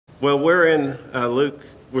Well, we're in Luke.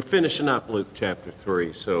 We're finishing up Luke chapter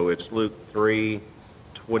 3, so it's Luke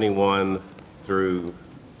 3:21 through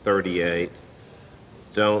 38.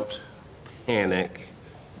 Don't panic.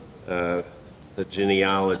 The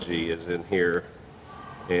genealogy is in here,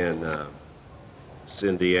 and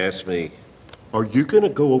Cindy asked me, "Are you going to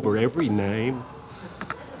go over every name?"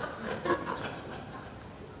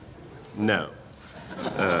 No,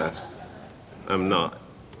 I'm not.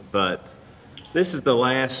 But this is the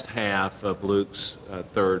last half of Luke's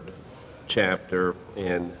third chapter,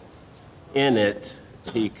 and in it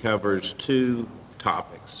he covers two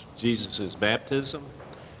topics: Jesus' baptism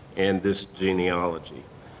and this genealogy.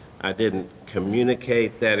 I didn't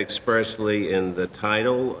communicate that expressly in the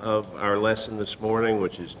title of our lesson this morning,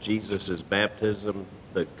 which is Jesus' baptism,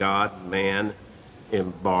 the God-Man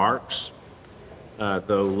Embarks.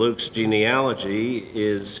 Though Luke's genealogy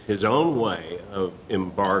is his own way of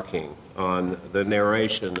embarking on the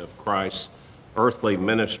narration of Christ's earthly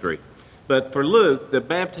ministry. But for Luke, the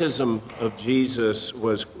baptism of Jesus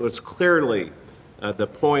was clearly the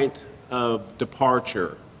point of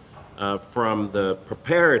departure from the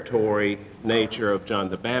preparatory nature of John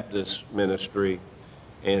the Baptist's ministry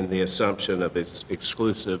and the assumption of its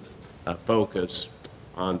exclusive focus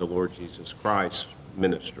on the Lord Jesus Christ's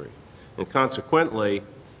ministry. And consequently,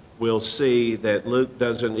 we'll see that Luke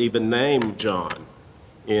doesn't even name John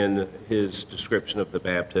in his description of the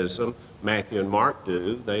baptism. Matthew and Mark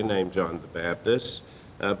do. They name John the Baptist.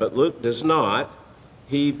 But Luke does not.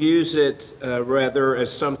 He views it rather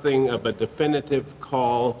as something of a definitive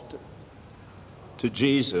call to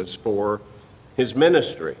Jesus for his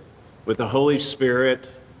ministry. With the Holy Spirit,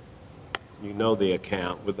 you know the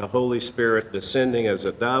account, with the Holy Spirit descending as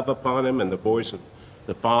a dove upon him and the voice of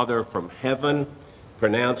the Father from heaven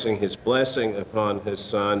pronouncing his blessing upon his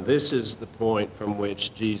Son, this is the point from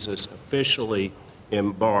which Jesus officially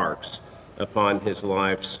embarks upon his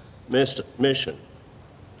life's mission.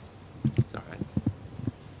 All right.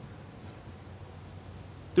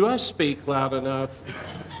 Do I speak loud enough?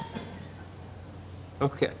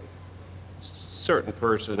 Okay. A certain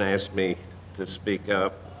person asked me to speak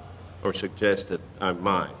up or suggested I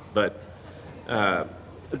might, but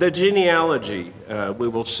the genealogy, we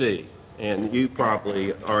will see, and you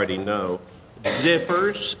probably already know,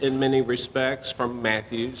 differs in many respects from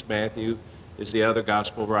Matthew's. Matthew is the other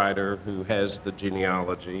gospel writer who has the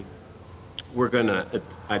genealogy. We're going to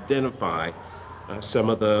identify some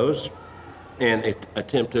of those and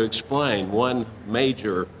attempt to explain one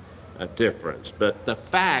major difference. But the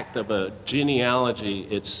fact of a genealogy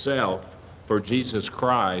itself for Jesus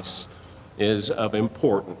Christ is of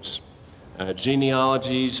importance.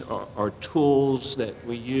 Genealogies are tools that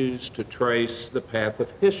we use to trace the path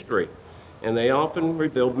of history, and they often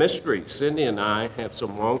reveal mysteries. Cindy and I have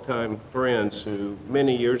some longtime friends who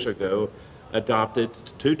many years ago adopted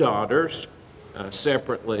two daughters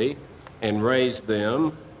separately and raised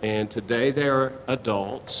them, and today they're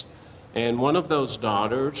adults. And one of those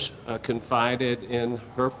daughters confided in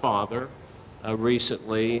her father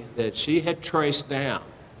recently that she had traced down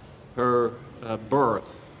her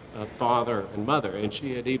birth, father and mother, and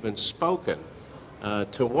she had even spoken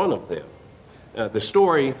to one of them. The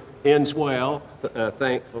story ends well,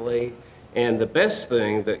 thankfully, and the best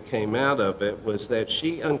thing that came out of it was that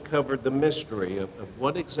she uncovered the mystery of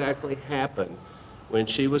what exactly happened when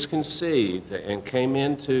she was conceived and came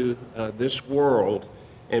into this world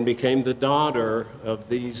and became the daughter of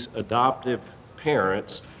these adoptive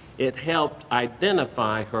parents. It helped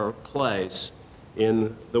identify her place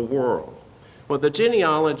in the world. Well, the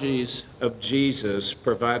genealogies of Jesus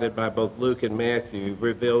provided by both Luke and Matthew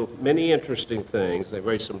reveal many interesting things. They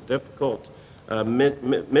raise some difficult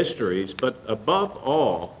mysteries, but above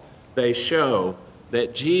all, they show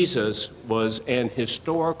that Jesus was an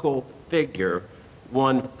historical figure,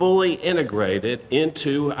 one fully integrated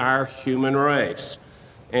into our human race.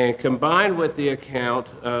 And combined with the account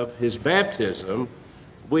of his baptism,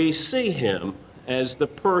 we see him as the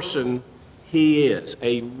person he is,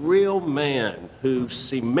 a real man who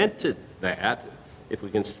cemented that, if we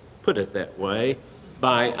can put it that way,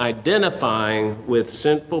 by identifying with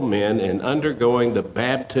sinful men and undergoing the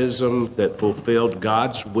baptism that fulfilled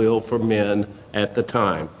God's will for men at the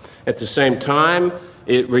time. At the same time,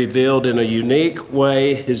 it revealed in a unique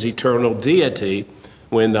way his eternal deity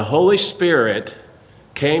when the Holy Spirit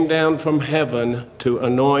came down from heaven to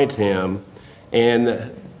anoint him,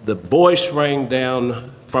 and the voice rang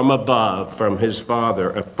down from above, from his Father,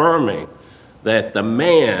 affirming that the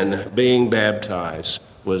man being baptized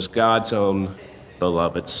was God's own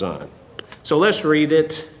beloved Son. So let's read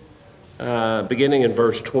it, beginning in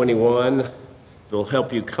verse 21 It'll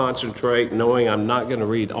help you concentrate, knowing I'm not going to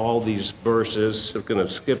read all these verses. I'm going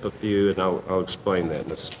to skip a few, and I'll explain that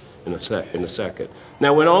in a second.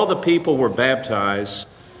 Now, when all the people were baptized,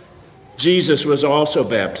 Jesus was also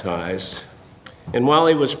baptized. And while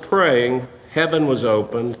he was praying, heaven was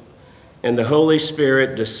opened, and the Holy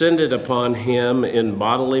Spirit descended upon him in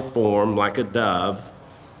bodily form like a dove,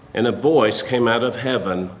 and a voice came out of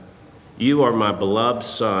heaven, "You are my beloved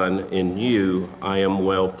Son, in you I am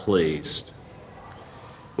well pleased."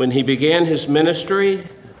 When he began his ministry,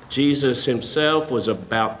 Jesus himself was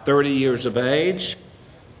about 30 years of age,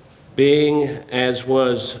 being, as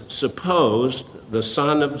was supposed, the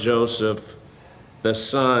son of Joseph, the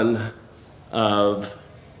son of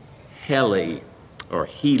Heli, or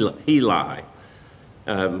Heli.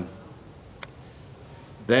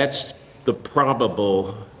 That's the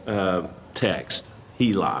probable text,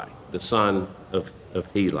 Heli, the son of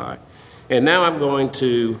Heli. And now I'm going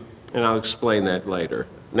to, and I'll explain that later.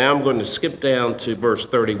 Now I'm going to skip down to verse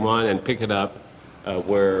 31 and pick it up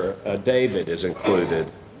where David is included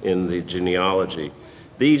in the genealogy.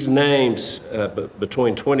 These names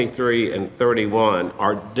between 23 and 31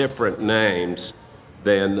 are different names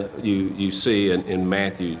than you see in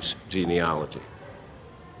Matthew's genealogy.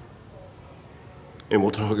 And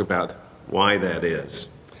we'll talk about why that is.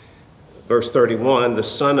 Verse 31, the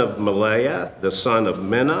son of Maliah, the son of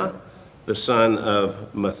Menah, the son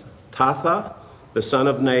of Mattatha, the son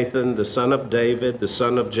of Nathan, the son of David, the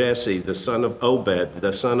son of Jesse, the son of Obed,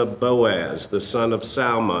 the son of Boaz, the son of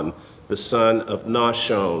Salmon, the son of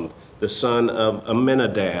Nahshon, the son of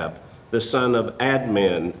Amminadab, the son of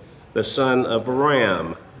Admin, the son of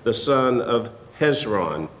Ram, the son of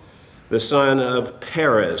Hezron, the son of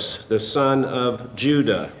Perez, the son of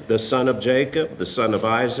Judah, the son of Jacob, the son of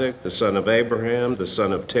Isaac, the son of Abraham, the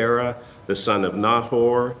son of Terah, the son of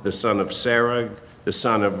Nahor, the son of Serug, the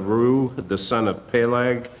son of Ru, the son of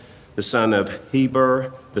Peleg, the son of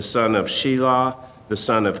Heber, the son of Shelah, the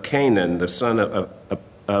son of Canaan, the son of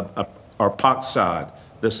Arphaxad,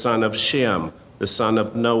 the son of Shem, the son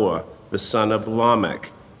of Noah, the son of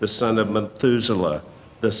Lamech, the son of Methuselah,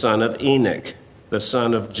 the son of Enoch, the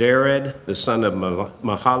son of Jared, the son of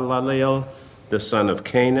Mahalalel, the son of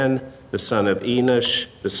Canaan, the son of Enosh,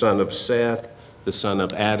 the son of Seth, the son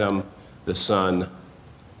of Adam, the son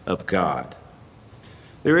of God.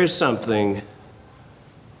 There is something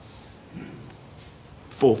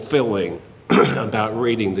fulfilling about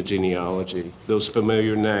reading the genealogy, those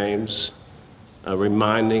familiar names,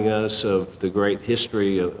 reminding us of the great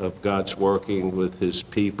history of God's working with his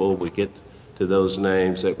people. We get to those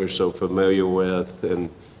names that we're so familiar with,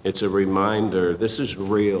 and it's a reminder, this is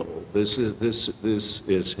real. This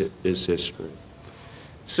is history.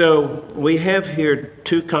 So we have here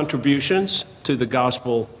two contributions to the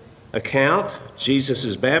gospel account,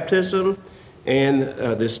 Jesus' baptism and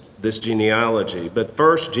this genealogy. But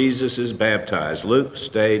first, Jesus is baptized. Luke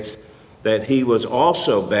states that he was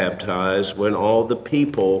also baptized when all the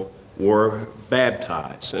people were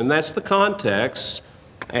baptized. And that's the context.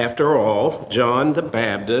 After all, John the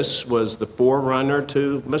Baptist was the forerunner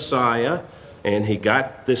to Messiah, and he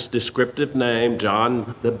got this descriptive name,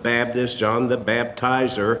 John the Baptist, John the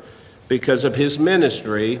Baptizer, because of his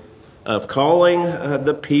ministry of calling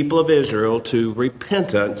the people of Israel to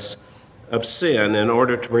repentance of sin in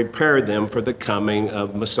order to prepare them for the coming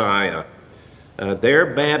of Messiah. Their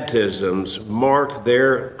baptisms marked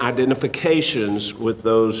their identifications with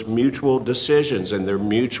those mutual decisions and their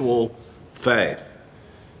mutual faith.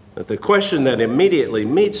 But the question that immediately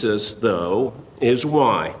meets us, though, is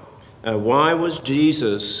why? Why was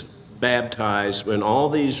Jesus baptized when all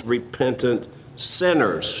these repentant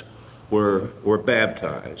sinners were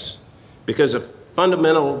baptized? Because a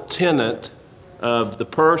fundamental tenet of the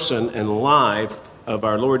person and life of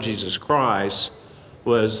our Lord Jesus Christ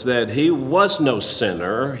was that he was no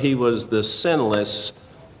sinner. He was the sinless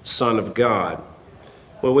Son of God.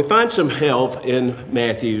 Well, we find some help in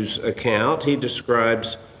Matthew's account. He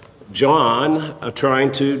describes John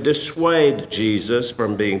trying to dissuade Jesus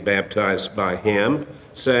from being baptized by him,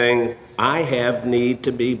 saying, I have need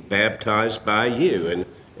to be baptized by you,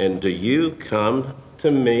 and do you come to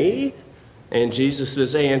me? And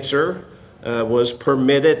Jesus' answer was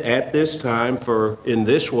permitted at this time, for in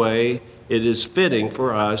this way it is fitting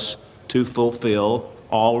for us to fulfill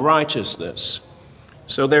all righteousness.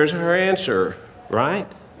 So there's her answer, right?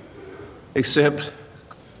 Except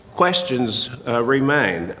questions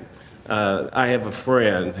remain. I have a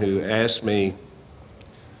friend who asked me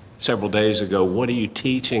several days ago, what are you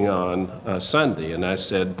teaching on Sunday? And I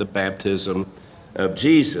said, the baptism of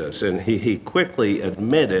Jesus. And he quickly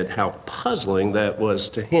admitted how puzzling that was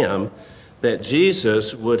to him, that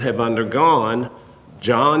Jesus would have undergone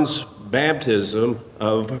John's baptism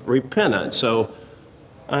of repentance. So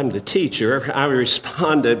I'm the teacher. I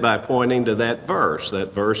responded by pointing to that verse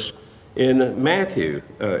in Matthew,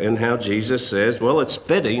 and how Jesus says, well, it's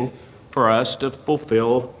fitting for us to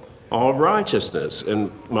fulfill all righteousness.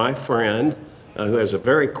 And my friend, who has a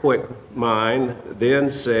very quick mind,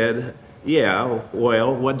 then said, yeah,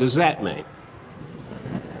 well, what does that mean?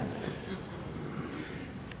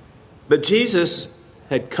 But Jesus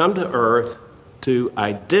had come to earth to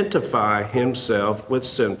identify himself with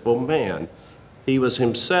sinful man. He was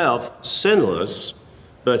himself sinless,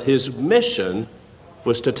 but his mission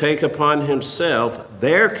was to take upon himself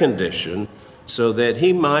their condition so that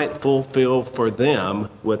he might fulfill for them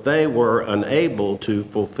what they were unable to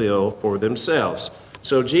fulfill for themselves.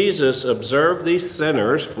 So Jesus observed these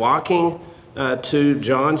sinners flocking to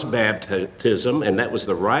John's baptism, and that was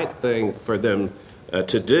the right thing for them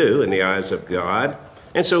to do in the eyes of God.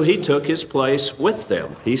 And so he took his place with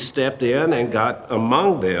them. He stepped in and got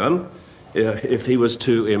among them. If he was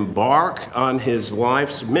to embark on his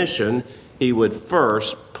life's mission, he would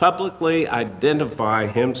first publicly identify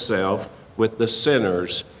himself with the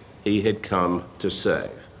sinners he had come to save.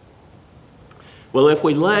 Well, if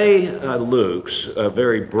we lay Luke's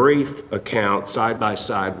very brief account side by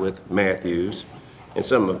side with Matthew's, and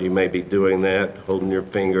some of you may be doing that, holding your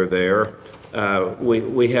finger there,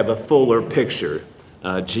 we have a fuller picture.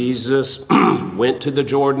 Jesus went to the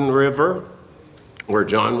Jordan River where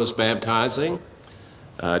John was baptizing.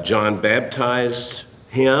 John baptized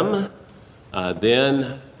him.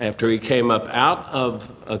 Then, after he came up out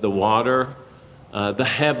of the water, the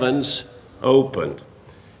heavens opened.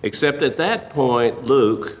 Except at that point,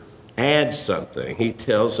 Luke adds something. He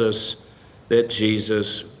tells us that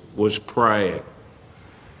Jesus was praying.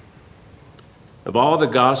 Of all the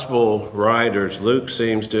gospel writers, Luke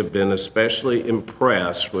seems to have been especially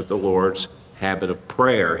impressed with the Lord's habit of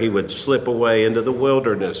prayer. He would slip away into the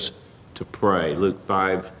wilderness to pray, Luke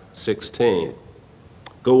 5:16.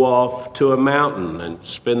 Go off to a mountain and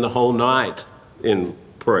spend the whole night in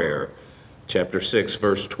prayer, chapter 6,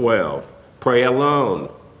 verse 12. Pray alone,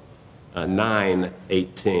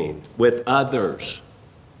 9:18. With others,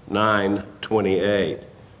 9:28.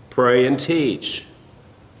 Pray and teach,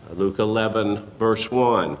 Luke 11, verse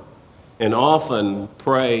 1. And often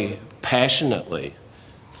pray passionately.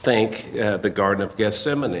 Think the Garden of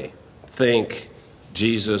Gethsemane. Think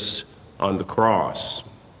Jesus on the cross.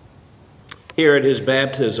 Here at his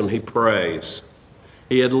baptism, he prays.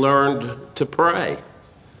 He had learned to pray.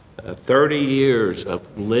 30 years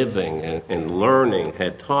of living and learning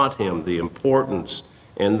had taught him the importance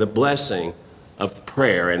and the blessing of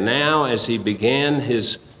prayer. And now, as he began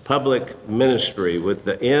his public ministry with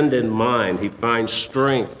the end in mind, he finds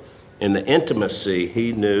strength in the intimacy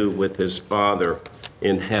he knew with his Father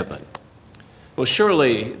in heaven. Well,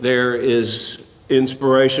 surely there is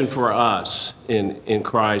inspiration for us in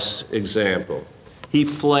Christ's example. He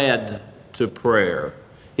fled to prayer.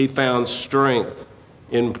 He found strength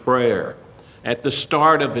in prayer. At the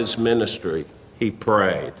start of his ministry, he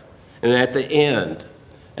prayed. And at the end,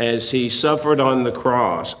 as he suffered on the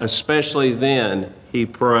cross, especially then, he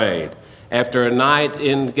prayed. After a night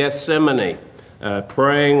in Gethsemane,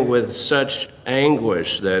 praying with such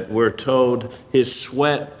anguish that we're told his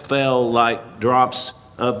sweat fell like drops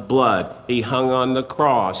of blood, he hung on the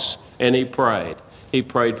cross and he prayed. He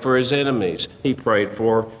prayed for his enemies. He prayed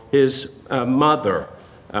for his mother.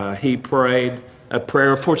 He prayed a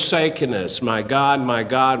prayer of forsakenness. My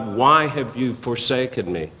God, why have you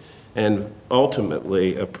forsaken me? And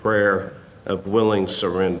ultimately, a prayer of willing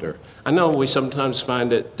surrender. I know we sometimes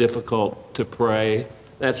find it difficult to pray.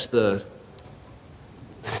 Is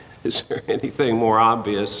there anything more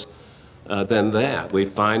obvious than that? We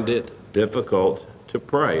find it difficult to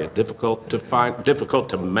pray, difficult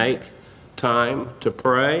to make time to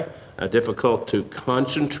pray, difficult to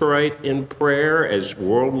concentrate in prayer as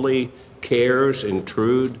worldly cares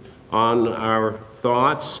intrude on our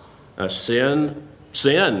thoughts. Sin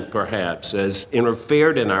perhaps has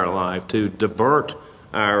interfered in our life to divert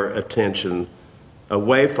our attention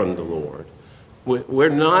away from the Lord. We're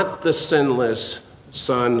not the sinless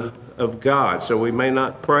Son of God, so we may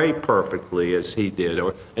not pray perfectly as he did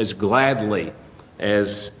or as gladly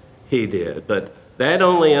as he did, but that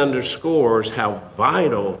only underscores how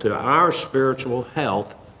vital to our spiritual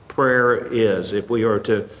health prayer is. If we are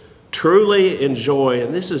to truly enjoy,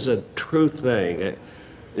 and this is a true thing,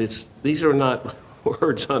 these are not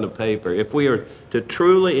words on a paper. If we are to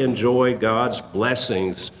truly enjoy God's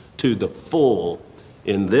blessings to the full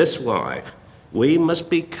in this life, we must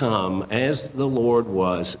become, as the Lord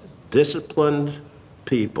was, disciplined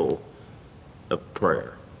people of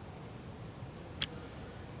prayer.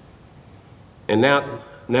 And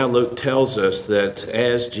now Luke tells us that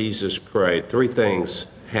as Jesus prayed, three things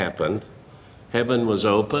happened. Heaven was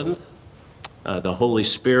opened, the Holy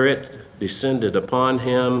Spirit descended upon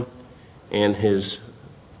him, and his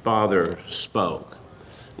Father spoke.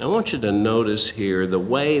 Now I want you to notice here the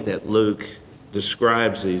way that Luke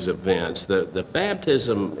describes these events. The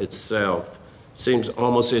baptism itself seems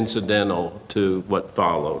almost incidental to what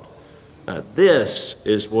followed. This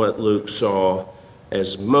is what Luke saw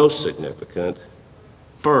as most significant.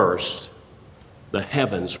 First, the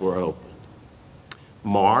heavens were opened.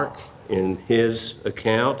 Mark, in his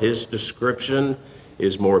account, his description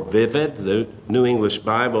is more vivid. The New English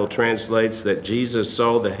Bible translates that Jesus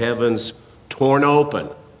saw the heavens torn open.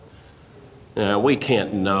 Now, we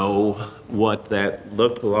can't know what that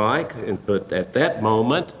looked like, but at that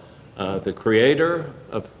moment, the Creator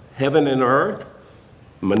of heaven and earth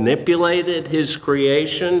manipulated his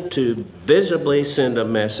creation to visibly send a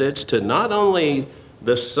message to not only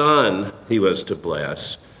the Son he was to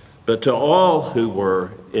bless, but to all who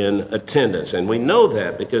were in attendance. And we know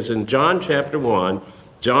that because in John chapter 1,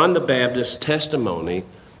 John the Baptist's testimony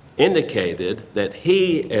indicated that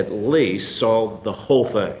he at least saw the whole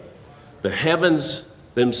thing. The heavens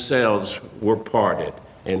themselves were parted,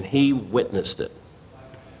 and he witnessed it.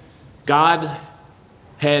 God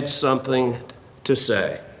had something to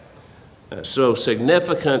say. So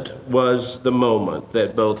significant was the moment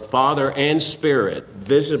that both Father and Spirit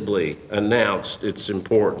visibly announced its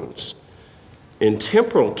importance. In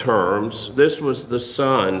temporal terms, this was the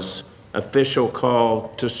Son's official call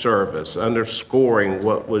to service, underscoring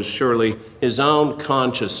what was surely his own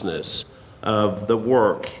consciousness of the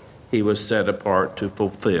work he was set apart to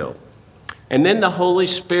fulfill. And then the Holy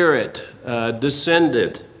Spirit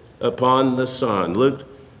descended upon the Son. Luke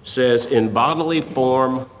says, in bodily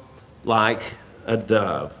form like a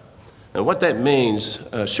dove. And what that means,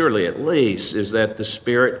 surely at least, is that the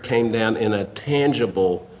Spirit came down in a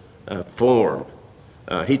tangible form.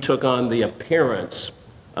 He took on the appearance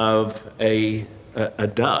of a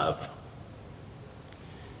dove.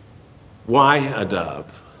 Why a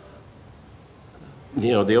dove?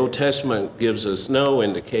 You know, the Old Testament gives us no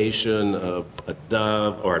indication of a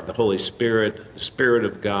dove or the Holy Spirit, the Spirit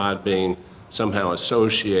of God being somehow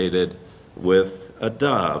associated with a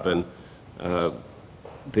dove. And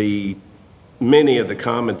many of the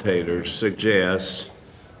commentators suggest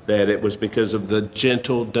that it was because of the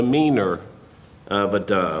gentle demeanor of a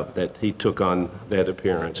dove that he took on that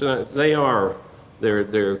appearance. And their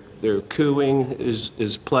cooing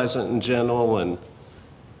is pleasant and gentle, and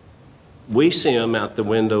we see them out the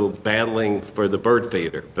window battling for the bird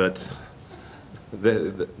feeder, but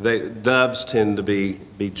the doves tend to be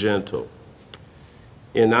gentle.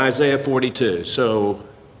 In Isaiah 42, so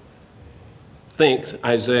think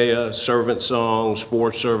Isaiah servant songs,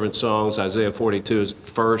 4 servant songs. Isaiah 42 is the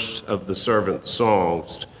first of the servant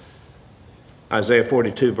songs. Isaiah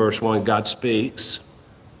 42, verse 1, God speaks.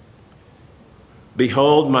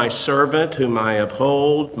 Behold, my servant whom I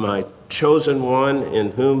uphold, my chosen one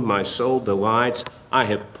in whom my soul delights. I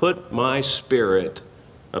have put my spirit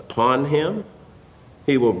upon him.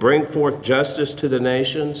 He will bring forth justice to the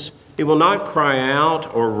nations. He will not cry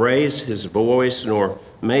out or raise his voice, nor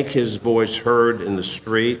make his voice heard in the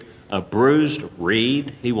street. A bruised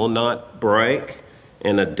reed he will not break,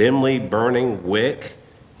 and a dimly burning wick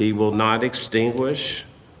he will not extinguish.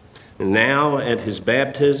 Now at his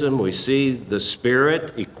baptism, we see the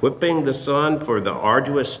Spirit equipping the Son for the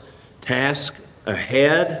arduous task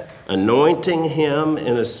ahead, anointing him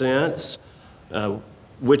in a sense,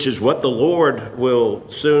 which is what the Lord will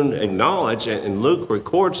soon acknowledge, and Luke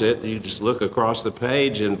records it. You just look across the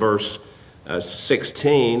page in verse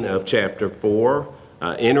 16 of chapter 4,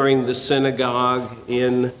 entering the synagogue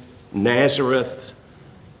in Nazareth,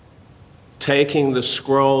 taking the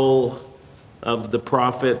scroll of the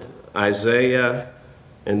prophet Isaiah,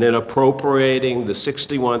 and then appropriating the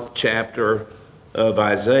 61th chapter of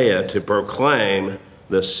Isaiah to proclaim,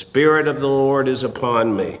 the Spirit of the Lord is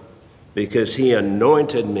upon me, because he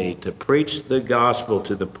anointed me to preach the gospel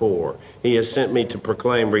to the poor. He has sent me to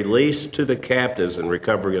proclaim release to the captives and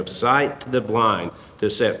recovery of sight to the blind, to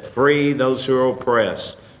set free those who are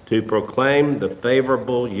oppressed, to proclaim the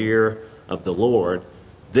favorable year of the Lord.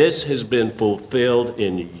 This has been fulfilled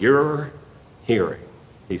in your hearing,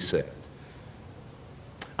 he said.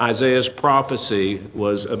 Isaiah's prophecy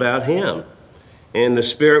was about him, and the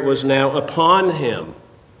Spirit was now upon him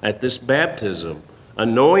at this baptism,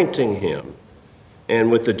 anointing him.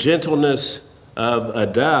 And with the gentleness of a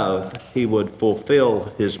dove, he would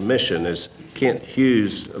fulfill his mission. As Kent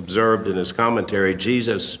Hughes observed in his commentary,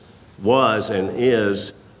 Jesus was and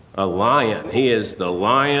is a lion. He is the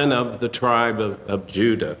Lion of the tribe of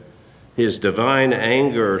Judah. His divine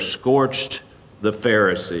anger scorched the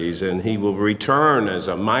Pharisees, and he will return as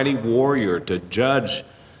a mighty warrior to judge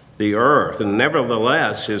the earth. And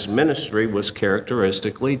nevertheless, his ministry was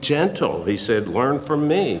characteristically gentle. He said, "Learn from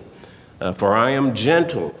me, for I am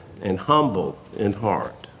gentle and humble in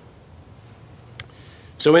heart."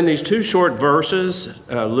 So in these two short verses,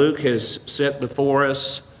 Luke has set before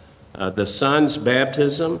us the Son's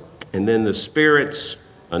baptism and then the Spirit's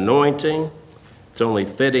anointing. It's only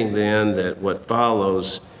fitting then that what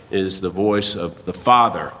follows is the voice of the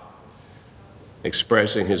Father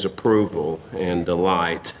expressing his approval and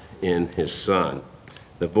delight in his Son.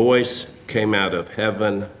 The voice came out of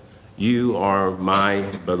heaven, "You are my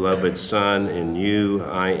beloved Son, in you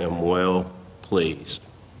I am well pleased."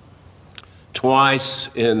 Twice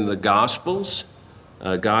in the Gospels,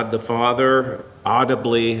 God the Father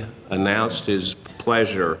audibly announced his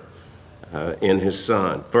pleasure in his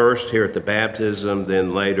Son. First here at the baptism,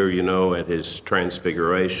 then later, at his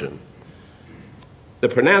transfiguration. The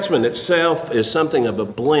pronouncement itself is something of a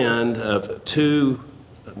blend of two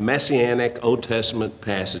messianic Old Testament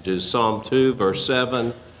passages, Psalm 2, verse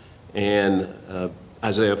 7, and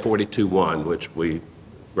Isaiah 42:1, which we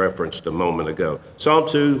referenced a moment ago. Psalm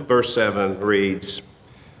 2, verse 7 reads,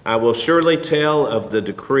 "I will surely tell of the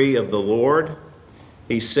decree of the Lord.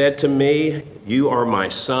 He said to me, 'You are my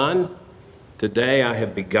son. Today I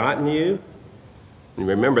have begotten you.'" And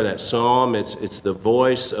remember that psalm, it's the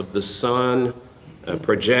voice of the Son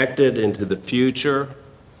projected into the future,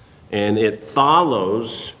 and it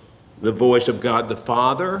follows the voice of God the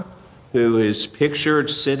Father, who is pictured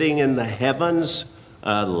sitting in the heavens,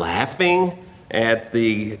 laughing at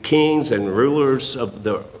the kings and rulers of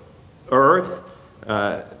the earth.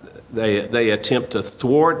 They attempt to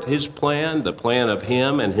thwart his plan, the plan of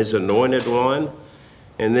him and his anointed one.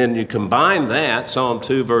 And then you combine that, Psalm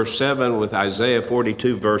 2, verse 7, with Isaiah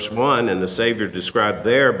 42, verse 1, and the Savior described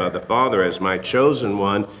there by the Father as my chosen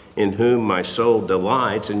one, in whom my soul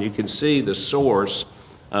delights, and you can see the source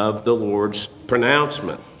of the Lord's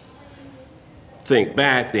pronouncement. Think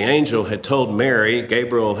back, the angel had told Mary,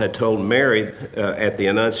 Gabriel had told Mary at the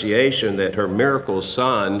Annunciation that her miracle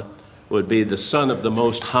son would be the Son of the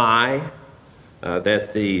Most High,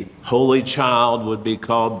 that the Holy Child would be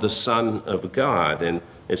called the Son of God. And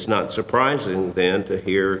it's not surprising then to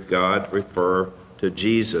hear God refer to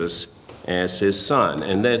Jesus as his Son,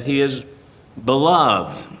 and that he is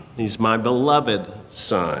beloved. He's my beloved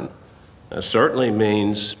Son. Certainly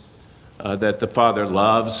means that the Father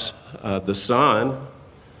loves the Son,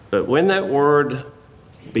 but when that word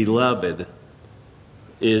beloved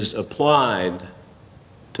is applied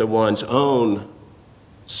to one's own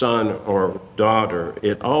son or daughter,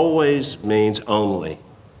 it always means only.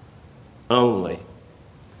 Only.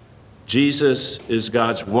 Jesus is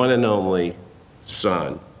God's one and only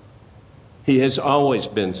Son. He has always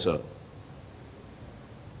been so.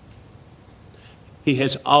 He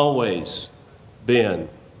has always been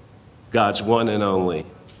God's one and only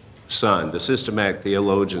Son. The systematic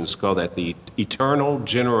theologians call that the eternal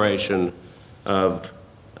generation of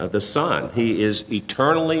the Son. He is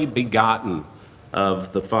eternally begotten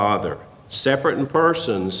of the Father, separate in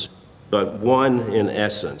persons, but one in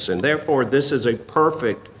essence. And therefore, this is a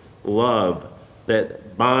perfect love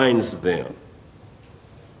that binds them.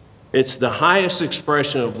 It's the highest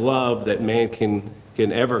expression of love that man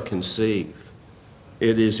can ever conceive.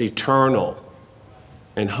 It is eternal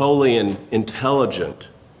and holy and intelligent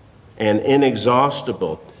and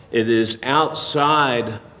inexhaustible. It is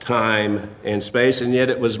outside time and space, and yet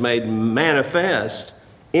it was made manifest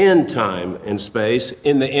in time and space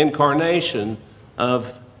in the incarnation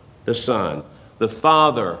of the Son. The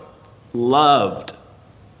Father loved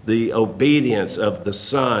the obedience of the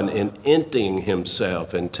Son in emptying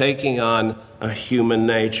himself and taking on a human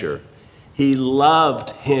nature. He loved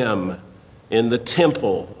him in the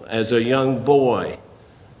temple as a young boy,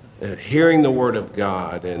 hearing the Word of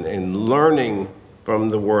God and learning from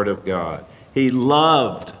the Word of God.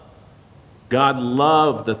 God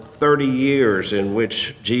loved the 30 years in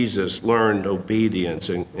which Jesus learned obedience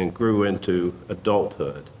and grew into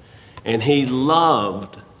adulthood. And he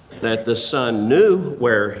loved that the Son knew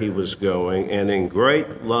where he was going, and in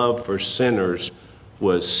great love for sinners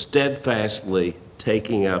was steadfastly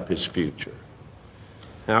taking up his future.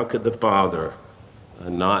 How could the Father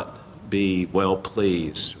not be well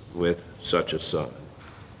pleased with such a Son?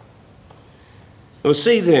 We'll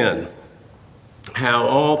see then how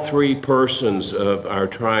all three persons of our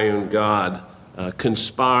triune God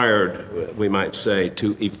conspired, we might say,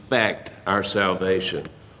 to effect our salvation.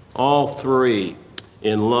 All three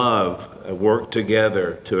in love work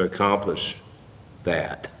together to accomplish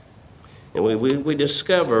that. And we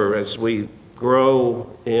discover as we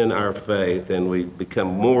grow in our faith and we become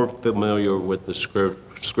more familiar with the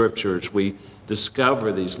scriptures, we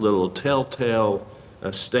discover these little telltale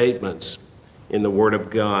statements in the Word of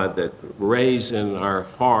God that raise in our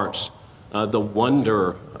hearts the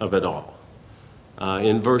wonder of it all.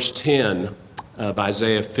 In verse 10 of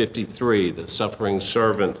Isaiah 53, the suffering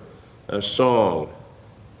servant song,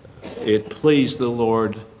 it pleased the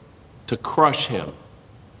Lord to crush him.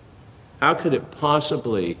 How could it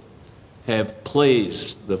possibly have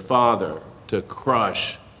pleased the Father to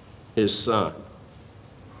crush his Son?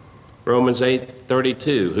 Romans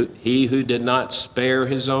 8:32, he who did not spare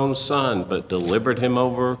his own Son, but delivered him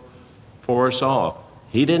over for us all.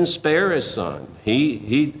 He didn't spare his Son.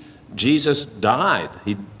 Jesus died.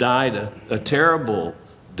 He died a terrible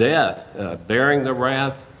death, bearing the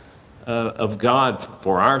wrath of God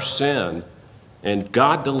for our sin, and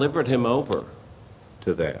God delivered him over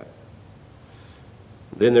to that.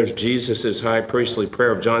 Then there's Jesus' high priestly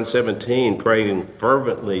prayer of John 17, praying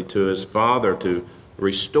fervently to his Father to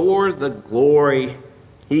restore the glory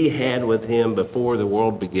he had with him before the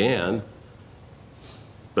world began,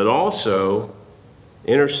 but also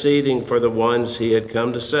interceding for the ones he had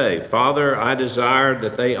come to save. Father, I desire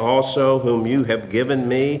that they also, whom you have given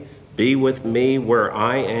me, be with me where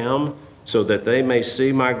I am, so that they may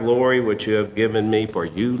see my glory which you have given me, for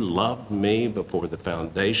you loved me before the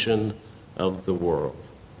foundation of the world.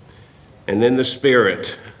 And then the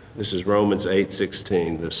Spirit, this is Romans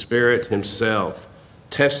 8:16, the Spirit himself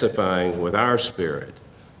testifying with our spirit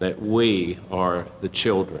that we are the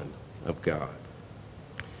children of God.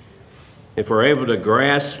 If we're able to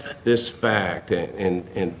grasp this fact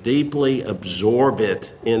and deeply absorb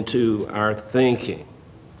it into our thinking,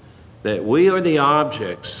 that we are the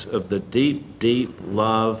objects of the deep, deep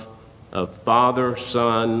love of Father,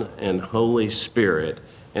 Son, and Holy Spirit,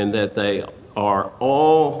 and that they are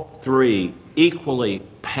all three equally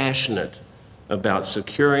passionate about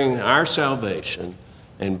securing our salvation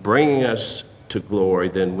and bringing us to glory,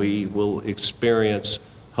 then we will experience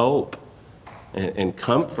hope and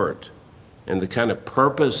comfort and the kind of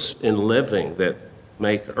purpose in living that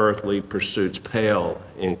make earthly pursuits pale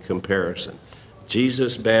in comparison.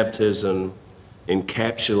 Jesus' baptism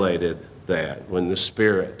encapsulated that when the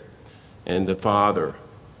Spirit and the Father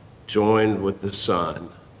joined with the Son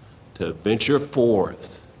to venture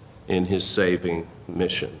forth in his saving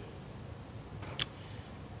mission.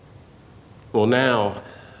 Well, now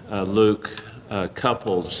Luke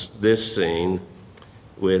couples this scene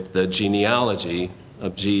with the genealogy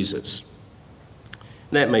of Jesus.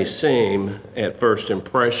 That may seem, at first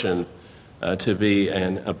impression, to be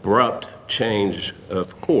an abrupt change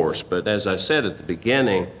of course, but as I said at the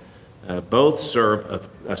beginning, both serve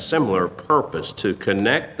a similar purpose: to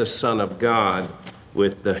connect the Son of God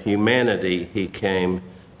with the humanity he came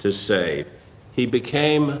to save. He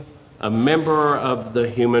became a member of the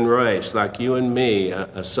human race, like you and me,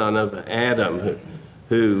 a son of Adam,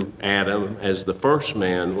 who Adam, as the first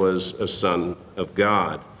man, was a son of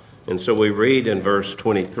God. And so we read in verse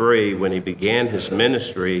 23, when he began his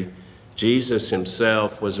ministry, Jesus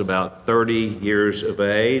himself was about 30 years of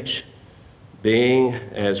age, being,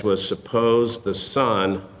 as was supposed, the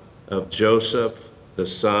son of Joseph, the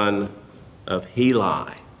son of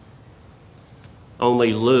Heli.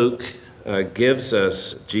 Only Luke gives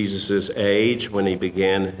us Jesus' age when he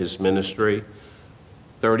began his ministry.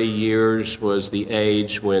 30 years was the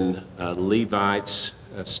age when Levites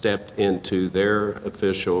stepped into their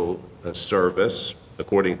official service,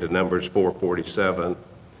 according to Numbers 4:47.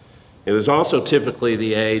 It was also typically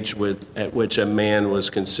the age at which a man was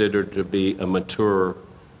considered to be a mature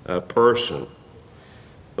person.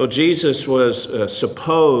 Well, Jesus was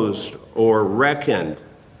supposed or reckoned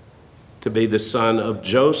to be the son of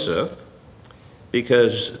Joseph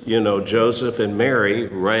because, Joseph and Mary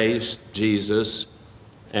raised Jesus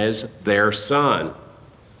as their son.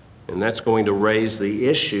 And that's going to raise the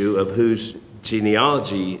issue of whose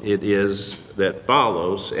genealogy it is that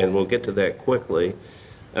follows, and we'll get to that quickly.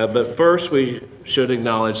 But first, we should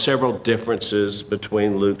acknowledge several differences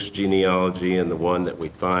between Luke's genealogy and the one that we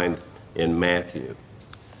find in Matthew.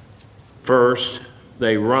 First,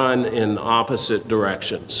 they run in opposite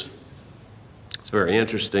directions. It's very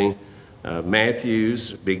interesting.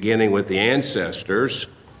 Matthew's beginning with the ancestors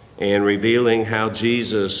and revealing how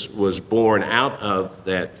Jesus was born out of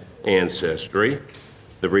that ancestry.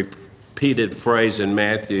 The repeated phrase in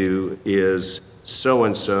Matthew is,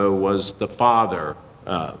 so-and-so was the father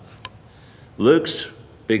of. Luke's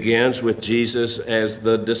begins with Jesus as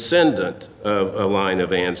the descendant of a line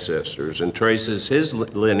of ancestors and traces his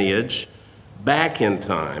lineage back in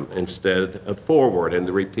time instead of forward, and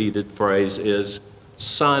the repeated phrase is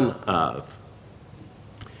son of.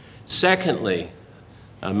 Secondly,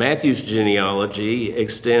 Matthew's genealogy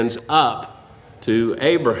extends up to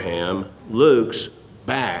Abraham, Luke's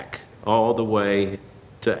back all the way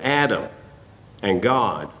to Adam and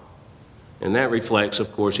God. And that reflects,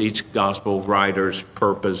 of course, each gospel writer's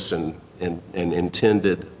purpose and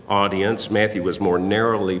intended audience. Matthew was more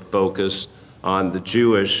narrowly focused on the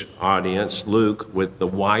Jewish audience, Luke with the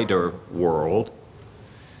wider world.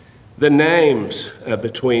 The names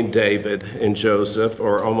between David and Joseph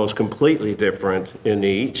are almost completely different in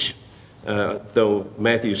each, though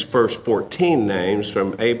Matthew's first 14 names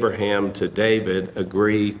from Abraham to David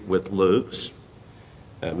agree with Luke's.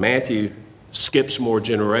 Matthew skips more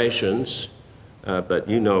generations, but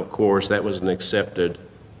you know, of course, that was an accepted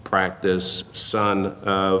practice. Son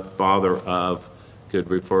of, father of, could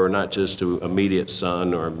refer not just to immediate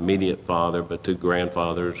son or immediate father, but to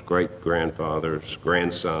grandfathers, great-grandfathers,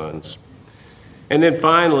 grandsons. And then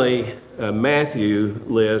finally, Matthew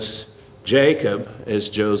lists Jacob as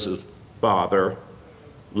Joseph's father.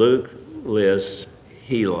 Luke lists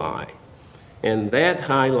Heli. And that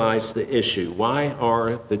highlights the issue. Why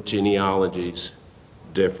are the genealogies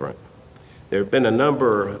different? There have been a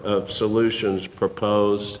number of solutions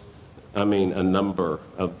proposed, a number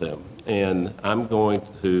of them. And I'm going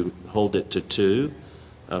to hold it to two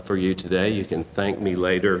for you today. You can thank me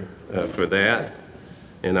later for that.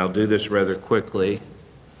 And I'll do this rather quickly.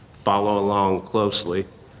 Follow along closely.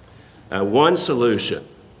 One solution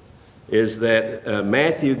is that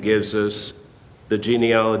Matthew gives us the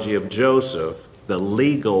genealogy of Joseph, the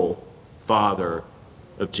legal father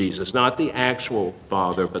of Jesus, not the actual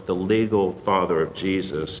father, but the legal father of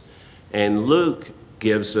Jesus. And Luke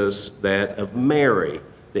gives us that of Mary,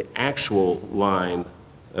 the actual line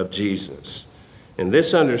of Jesus. And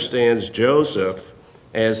this understands Joseph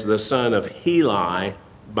as the son of Heli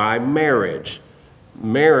by marriage.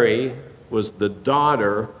 Mary was the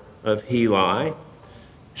daughter of Heli.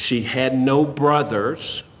 She had no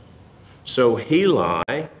brothers. So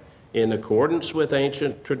Heli, in accordance with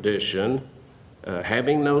ancient tradition,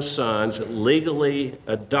 having no sons, legally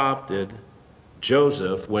adopted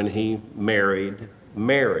Joseph when he married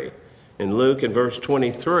Mary. And Luke in verse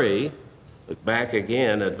 23, look back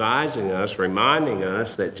again, advising us, reminding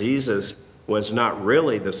us that Jesus was not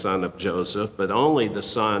really the son of Joseph, but only the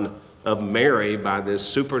son of Mary by this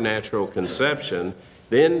supernatural conception,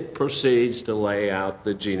 then proceeds to lay out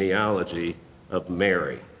the genealogy of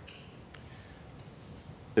Mary.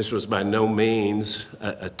 This was by no means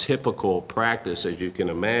a typical practice, as you can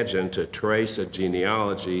imagine, to trace a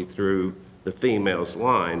genealogy through the female's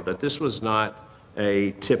line, but this was not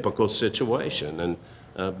a typical situation. And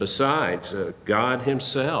besides, God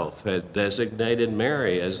himself had designated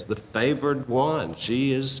Mary as the favored one.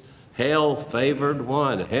 She is, hail favored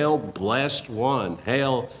one, hail blessed one,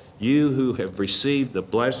 hail you who have received the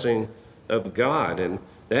blessing of God. And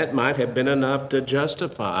that might have been enough to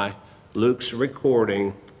justify Luke's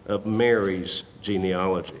recording of Mary's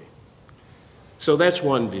genealogy. So that's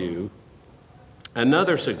one view.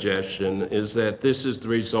 Another suggestion is that this is the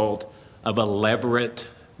result of a levirate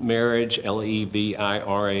marriage, L-E-V-I-R-A-T-E,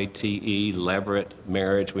 levirate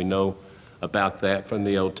marriage. We know about that from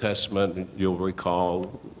the Old Testament. You'll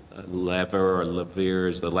recall lever or levir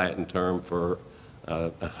is the Latin term for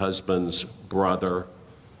a husband's brother.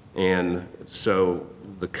 And so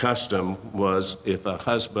the custom was if a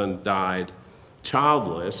husband died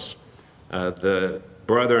childless, the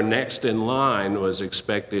brother next in line was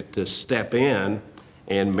expected to step in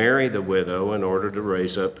and marry the widow in order to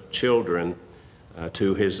raise up children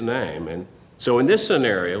to his name. And so in this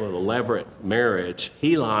scenario of a levirate marriage,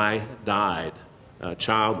 Heli died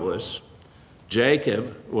childless.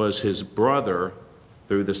 Jacob was his brother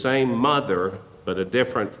through the same mother, but a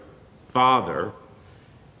different father.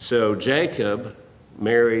 So Jacob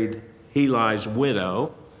married Heli's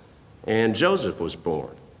widow, and Joseph was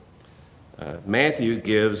born. Matthew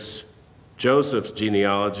gives Joseph's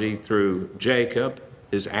genealogy through Jacob,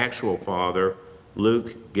 his actual father.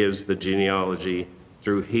 Luke gives the genealogy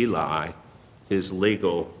through Heli, his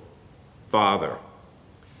legal father.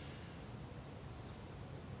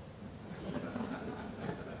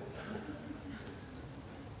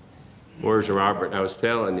 Where's Robert? I was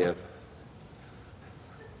telling you.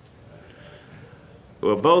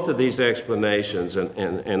 Well, both of these explanations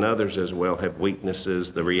and others as well have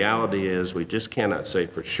weaknesses. The reality is we just cannot say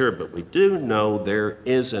for sure, but we do know there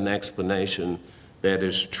is an explanation that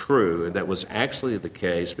is true, and that was actually the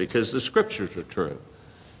case because the scriptures are true.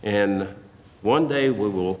 And one day we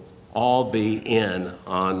will all be in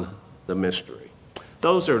on the mystery.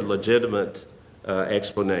 Those are legitimate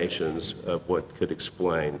explanations of what could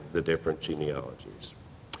explain the different genealogies.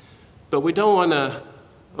 But we don't want to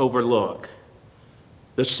overlook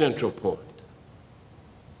the central point,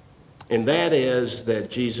 and that is that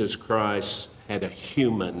Jesus Christ had a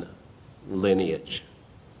human lineage.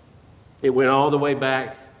 It went all the way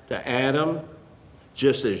back to Adam,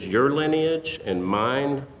 just as your lineage and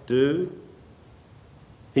mine do.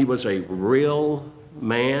 He was a real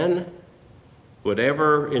man.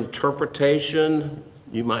 Whatever interpretation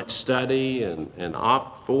you might study and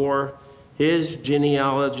opt for, his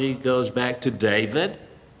genealogy goes back to David,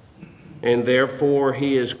 and therefore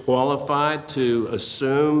he is qualified to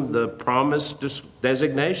assume the promised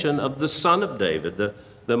designation of the Son of David,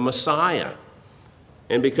 the Messiah.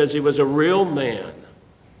 And because he was a real man,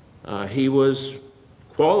 he was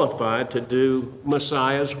qualified to do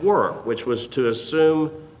Messiah's work, which was to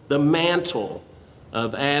assume the mantle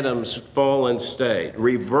of Adam's fallen state,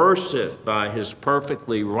 reverse it by his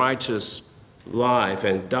perfectly righteous life,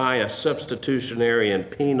 and die a substitutionary and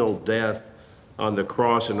penal death on the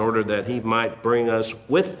cross in order that he might bring us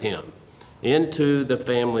with him into the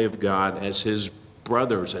family of God as his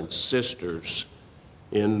brothers and sisters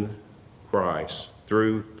in Christ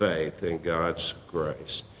through faith in God's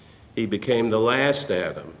grace. He became the last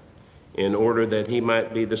Adam in order that he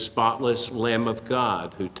might be the spotless Lamb of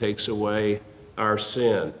God who takes away our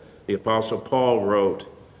sin. The Apostle Paul wrote,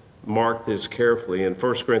 mark this carefully, in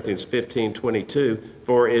 1 Corinthians 15:22,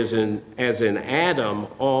 for as in Adam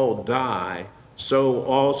all die, so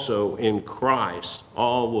also in Christ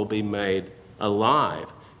all will be made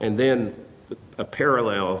alive. And then a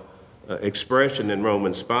parallel expression in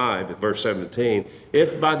Romans 5, verse 17,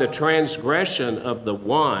 if by the transgression of the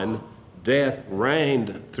one death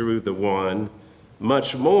reigned through the one,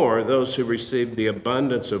 much more those who receive the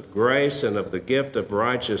abundance of grace and of the gift of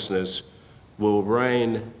righteousness will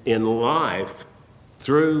reign in life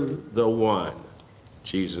through the one,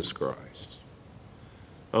 Jesus Christ.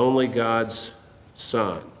 Only God's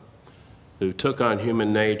Son, who took on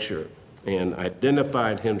human nature and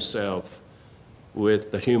identified himself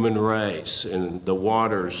with the human race in the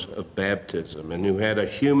waters of baptism, and who had a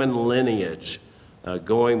human lineage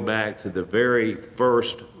going back to the very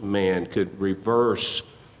first man, could reverse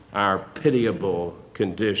our pitiable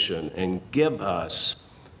condition and give us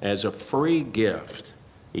as a free gift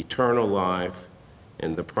eternal life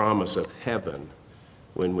and the promise of heaven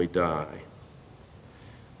when we die.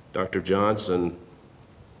 Dr. Johnson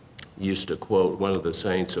used to quote one of the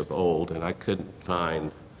saints of old, and I couldn't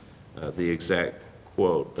find the exact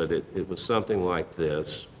quote, but it was something like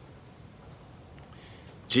this: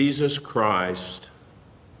 Jesus Christ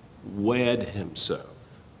wed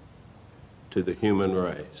himself to the human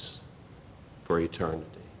race for eternity.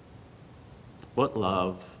 What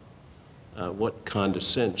love, what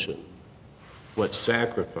condescension, what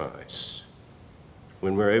sacrifice,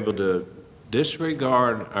 when we're able to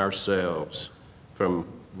disregard ourselves from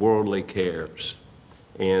worldly cares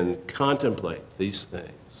and contemplate these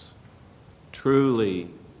things, truly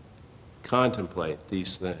contemplate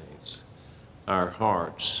these things, our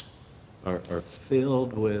hearts are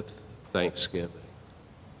filled with thanksgiving.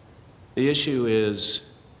 The issue is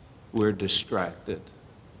we're distracted.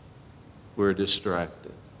 We're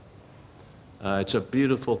distracted. It's a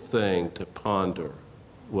beautiful thing to ponder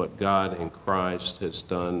what God in Christ has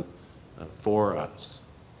done for us,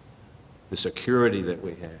 the security that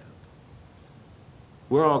we have.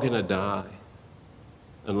 We're all going to die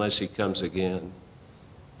unless he comes again.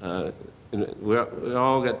 We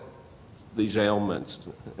all got these ailments,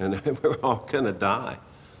 and we're all going to die.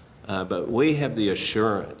 But we have the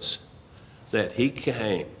assurance that he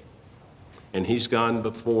came, and he's gone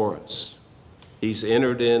before us. He's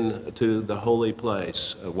entered into the holy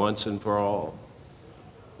place once and for all,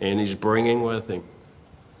 and he's bringing with him,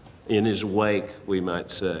 in his wake, we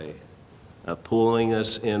might say, pulling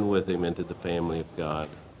us in with him into the family of God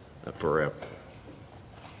forever.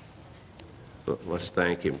 But let's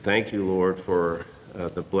thank him. Thank you, Lord, for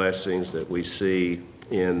the blessings that we see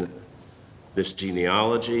in this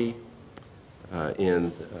genealogy,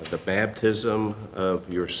 in the baptism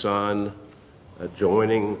of your Son,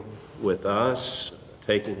 joining with us,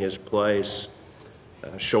 taking his place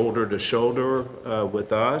shoulder to shoulder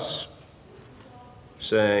with us,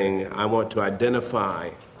 saying, I want to identify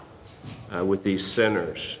with these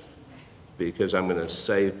sinners because I'm going to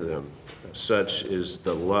save them. Such is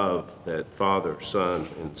the love that Father, Son,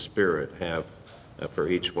 and Spirit have for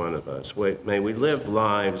each one of us. May we live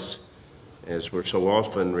lives, as we're so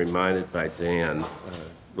often reminded by Dan,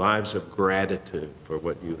 lives of gratitude for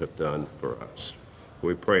what you have done for us.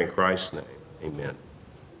 We pray in Christ's name. Amen.